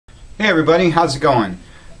Hey everybody, how's it going?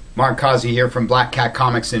 Mark Causey here from Black Cat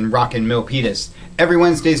Comics in Rockin' Milpitas. Every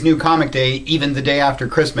Wednesday's New Comic Day, even the day after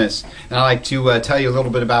Christmas. And I'd like to tell you a little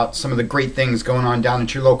bit about some of the great things going on down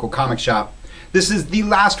at your local comic shop. This is the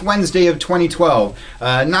last Wednesday of 2012.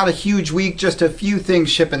 Not a huge week, just a few things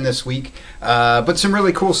shipping this week. But some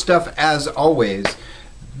really cool stuff as always.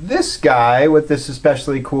 This guy with this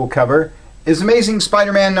especially cool cover is Amazing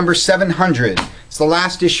Spider-Man number 700. It's the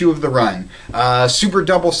last issue of the run. Super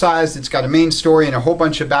double-sized. It's got a main story and a whole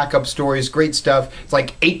bunch of backup stories. Great stuff. It's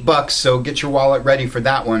like $8, so get your wallet ready for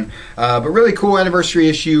that one. But really cool anniversary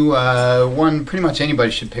issue. One pretty much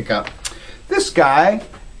anybody should pick up. This guy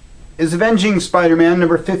is Avenging Spider-Man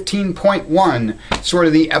number 15.1, sort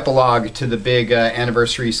of the epilogue to the big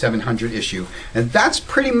anniversary 700 issue. And that's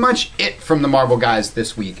pretty much it from the Marvel guys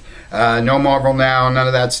this week. No Marvel Now, none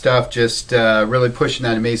of that stuff, just really pushing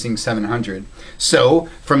that Amazing 700. So,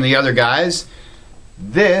 from the other guys,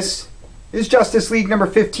 this is Justice League number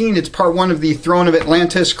 15. It's part 1 of the Throne of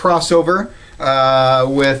Atlantis crossover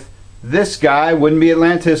with this guy. Wouldn't be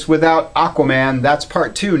Atlantis without Aquaman. That's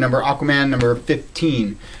part 2, Aquaman number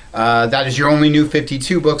 15. That is your only new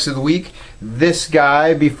 52 books of the week. This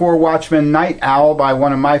guy, Before Watchmen Night Owl, by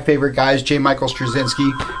one of my favorite guys, J. Michael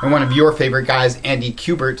Straczynski, and one of your favorite guys, Andy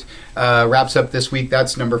Kubert, wraps up this week.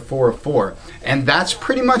 That's number 4 of 4. And that's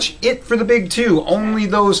pretty much it for the big two. Only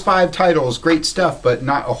those 5 titles. Great stuff, but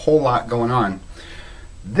not a whole lot going on.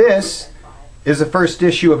 This is the first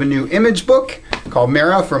issue of a new Image book called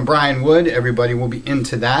Mera from Brian Wood. Everybody will be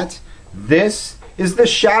into that. This is The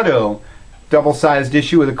Shadow, double-sized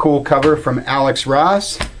issue with a cool cover from Alex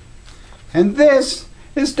Ross. And this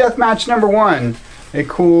is Deathmatch number 1, a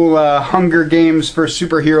cool Hunger Games for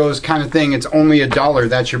superheroes kind of thing. It's only $1.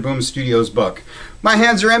 That's your Boom Studios book. My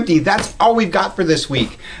hands are empty. That's all we've got for this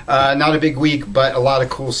week. Not a big week, but a lot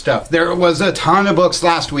of cool stuff. There was a ton of books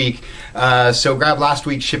last week, so grab last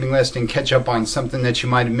week's shipping list and catch up on something that you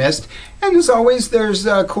might have missed. And as always, there's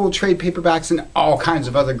cool trade paperbacks and all kinds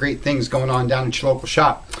of other great things going on down at your local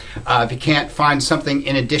shop. If you can't find something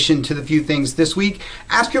in addition to the few things this week,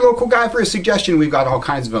 ask your local guy for a suggestion. We've got all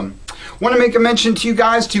kinds of them. Want to make a mention to you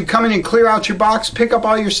guys to come in and clear out your box, pick up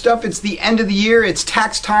all your stuff. It's the end of the year. It's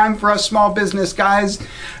tax time for us small business guys.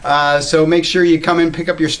 So make sure you come in, pick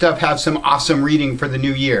up your stuff, have some awesome reading for the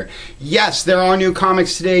new year. Yes, there are new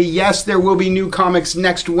comics today. Yes, there will be new comics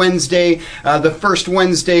next Wednesday, the first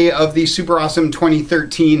Wednesday of the Super Awesome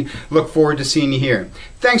 2013. Look forward to seeing you here.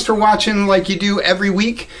 Thanks for watching like you do every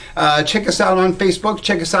week. Check us out on Facebook.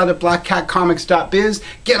 Check us out at blackcatcomics.biz.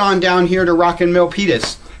 Get on down here to Rockin'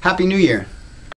 Milpitas. Happy New Year.